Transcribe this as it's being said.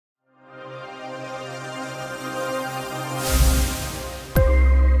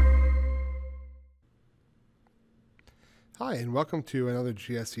Hi, and welcome to another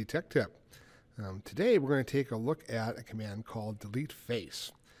GSC Tech Tip. Today we're going to take a look at a command called delete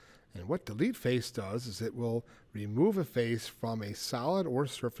face. And what delete face does is it will remove a face from a solid or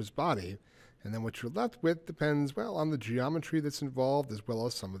surface body, and then what you're left with depends, well, on the geometry that's involved as well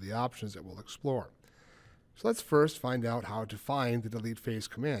as some of the options that we'll explore. So let's first find out how to find the delete face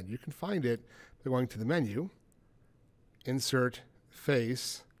command. You can find it by going to the menu, Insert,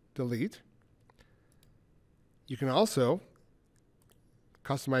 Face, Delete. You can also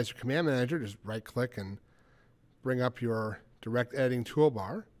customize your command manager. Just right-click and bring up your direct editing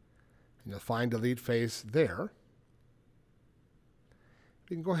toolbar, and you'll find delete face there.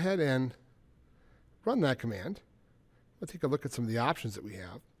 You can go ahead and run that command. We'll take a look at some of the options that we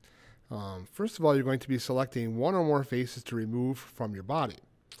have. First of all, you're going to be selecting one or more faces to remove from your body.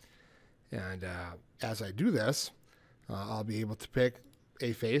 And as I do this, I'll be able to pick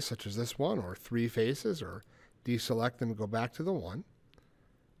a face such as this one, or three faces, or deselect them and go back to the one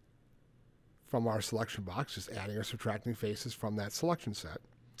from our selection box, just adding or subtracting faces from that selection set.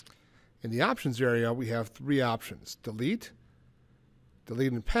 In the options area, we have three options: delete,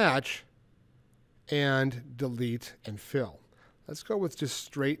 delete and patch, and delete and fill. Let's go with just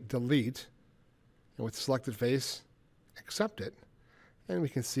straight delete, and with selected face, accept it, and we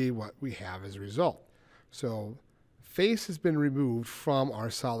can see what we have as a result. So face has been removed from our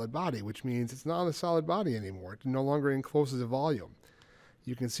solid body, which means it's not a solid body anymore. It no longer encloses a volume.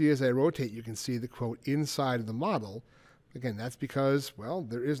 You can see as I rotate, you can see the quote inside of the model. Again, that's because, well,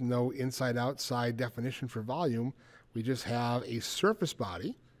 there is no inside-outside definition for volume. We just have a surface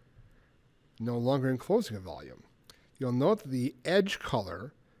body no longer enclosing a volume. You'll note that the edge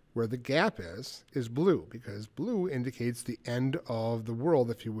color where the gap is blue, because blue indicates the end of the world,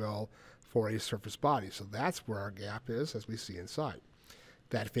 if you will, for a surface body. So that's where our gap is, as we see inside.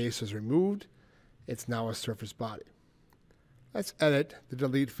 That face is removed. It's now a surface body. Let's edit the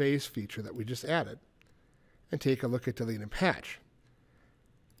delete face feature that we just added and take a look at delete and patch.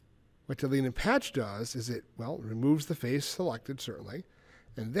 What delete and patch does is it, well, removes the face selected, certainly,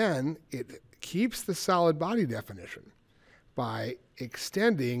 and then it keeps the solid body definition by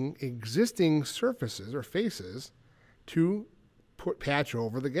extending existing surfaces or faces to put patch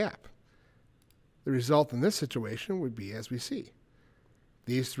over the gap. The result in this situation would be as we see.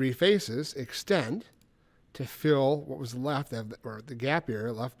 These three faces extend to fill what was left, or the gap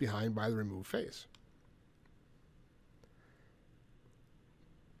area left behind by the removed face.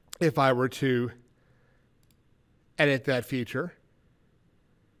 If I were to edit that feature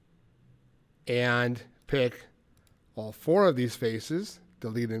and pick all four of these faces,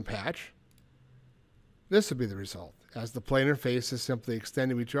 delete and patch, this would be the result, as the planar faces simply extend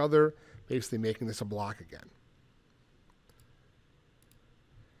to each other, basically making this a block again.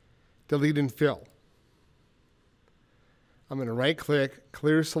 Delete and fill. I'm going to right-click,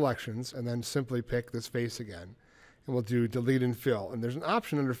 clear selections, and then simply pick this face again. And we'll do delete and fill. And there's an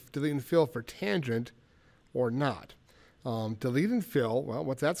option under delete and fill for tangent or not. Delete and fill, well,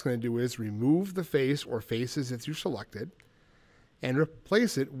 what that's going to do is remove the face or faces that you selected and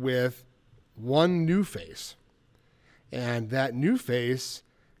replace it with one new face. And that new face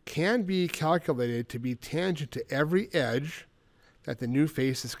can be calculated to be tangent to every edge that the new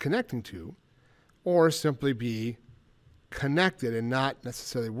face is connecting to, or simply be connected and not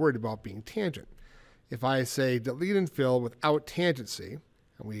necessarily worried about being tangent. If I say delete and fill without tangency,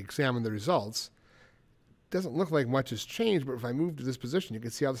 and we examine the results, it doesn't look like much has changed, but if I move to this position, you can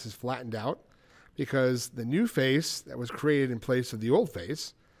see how this is flattened out, because the new face that was created in place of the old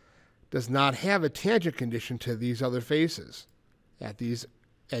face does not have a tangent condition to these other faces at these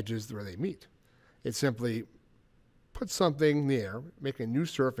edges where they meet. It simply puts something there, make a new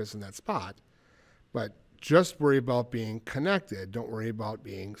surface in that spot, but just worry about being connected. Don't worry about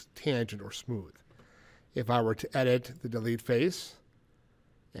being tangent or smooth. If I were to edit the delete face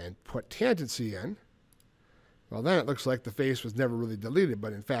and put tangency in, well, then it looks like the face was never really deleted,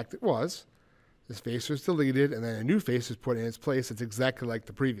 but in fact it was. This face was deleted, and then a new face was put in its place that's exactly like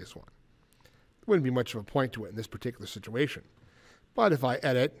the previous one. There wouldn't be much of a point to it in this particular situation. But if I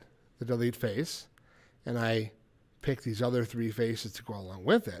edit the delete face and I pick these other three faces to go along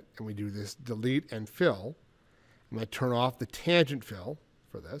with it, and we do this delete and fill, I'm going to turn off the tangent fill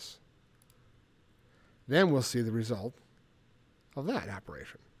for this, then we'll see the result of that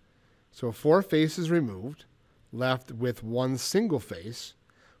operation. So four faces removed, left with one single face,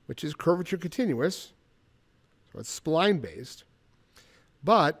 which is curvature continuous, so it's spline based,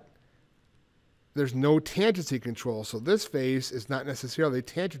 but there's no tangency control, so this face is not necessarily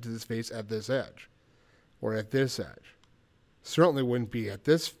tangent to this face at this edge or at this edge. Certainly wouldn't be at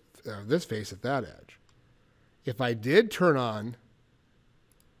this face at that edge. If I did turn on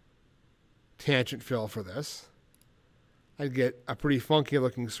tangent fill for this, I'd get a pretty funky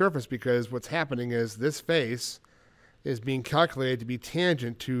looking surface, because what's happening is this face is being calculated to be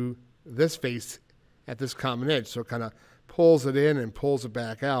tangent to this face at this common edge. So it kind of pulls it in and pulls it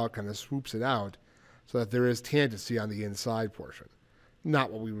back out, kind of swoops it out, so that there is tangency on the inside portion.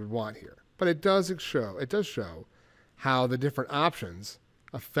 Not what we would want here. But it does show how the different options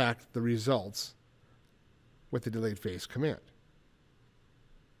affect the results with the delete face command.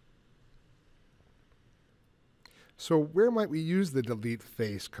 So where might we use the delete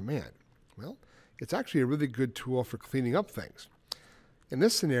face command? Well, it's actually a really good tool for cleaning up things. In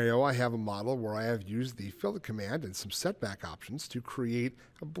this scenario, I have a model where I have used the fill command and some setback options to create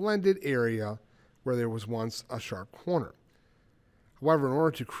a blended area where there was once a sharp corner. However, in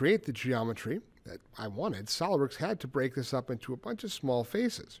order to create the geometry that I wanted, SOLIDWORKS had to break this up into a bunch of small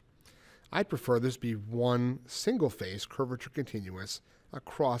faces. I'd prefer this be one single face, curvature continuous,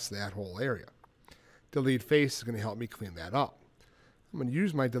 across that whole area. Delete face is going to help me clean that up. I'm going to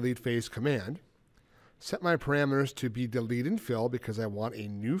use my delete face command, set my parameters to be delete and fill, because I want a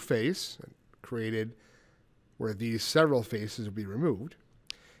new face created where these several faces will be removed.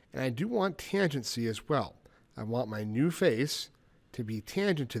 And I do want tangency as well. I want my new face to be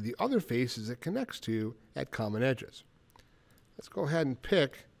tangent to the other faces it connects to at common edges. Let's go ahead and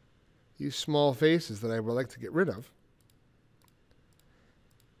pick these small faces that I would like to get rid of.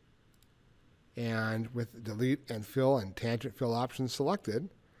 And with delete and fill and tangent fill options selected,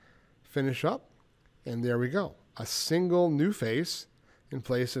 finish up, and there we go. A single new face in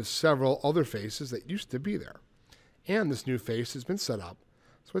place of several other faces that used to be there. And this new face has been set up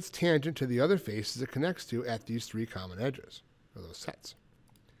so it's tangent to the other faces it connects to at these three common edges, or those sets.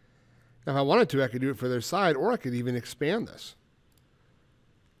 Now if I wanted to, I could do it for their side, or I could even expand this.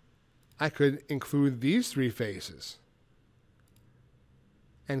 I could include these three faces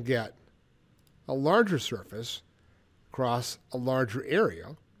and get a larger surface across a larger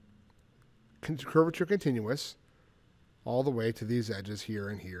area, curvature continuous, all the way to these edges here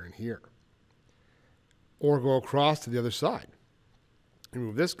and here and here. Or go across to the other side.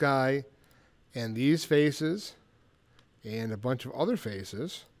 Remove this guy and these faces and a bunch of other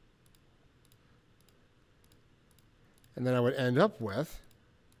faces. And then I would end up with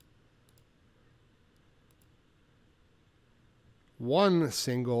one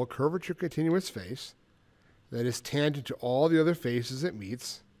single curvature continuous face that is tangent to all the other faces it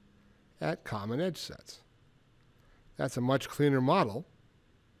meets at common edge sets. That's a much cleaner model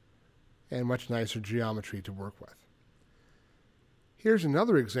and much nicer geometry to work with. Here's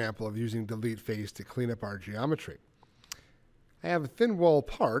another example of using delete face to clean up our geometry. I have a thin wall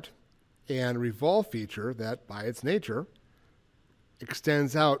part and revolve feature that, by its nature,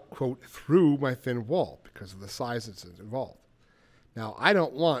 extends out, quote, through my thin wall because of the size that's involved. Now, I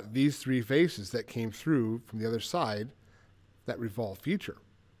don't want these three faces that came through from the other side, that revolve feature.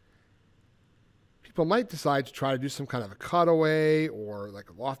 People might decide to try to do some kind of a cutaway or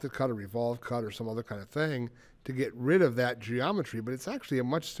like a lofted cut, a revolve cut, or some other kind of thing to get rid of that geometry, but it's actually a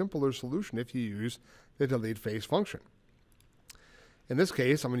much simpler solution if you use the delete face function. In this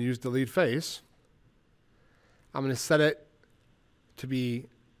case, I'm going to use delete face. I'm going to set it to be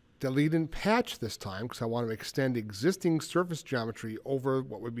delete and patch this time because I want to extend existing surface geometry over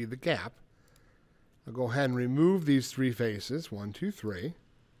what would be the gap. I'll go ahead and remove these three faces, 1, 2, 3,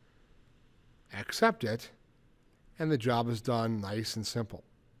 accept it, and the job is done nice and simple.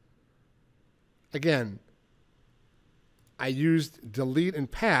 Again, I used delete and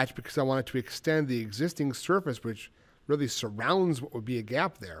patch because I wanted to extend the existing surface, which really surrounds what would be a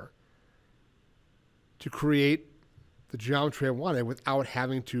gap there, to create the geometry I wanted without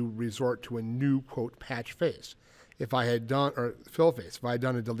having to resort to a new, quote, patch face. If I had done, or fill face, if I had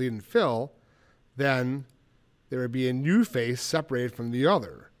done a delete and fill, then there would be a new face separated from the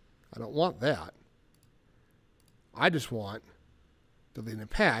other. I don't want that. I just want delete and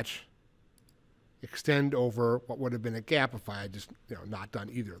patch extend over what would have been a gap if I had just not done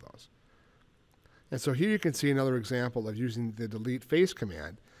either of those. And so here you can see another example of using the delete face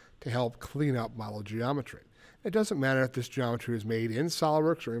command to help clean up model geometry. It doesn't matter if this geometry is made in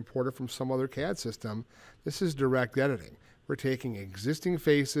SOLIDWORKS or imported from some other CAD system. This is direct editing. We're taking existing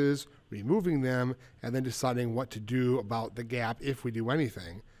faces, removing them, and then deciding what to do about the gap, if we do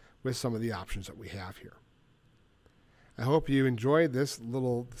anything, with some of the options that we have here. I hope you enjoyed this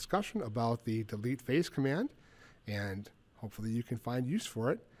little discussion about the delete face command, and hopefully you can find use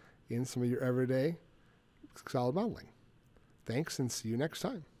for it in some of your everyday solid modeling. Thanks, and see you next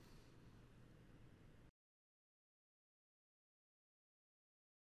time.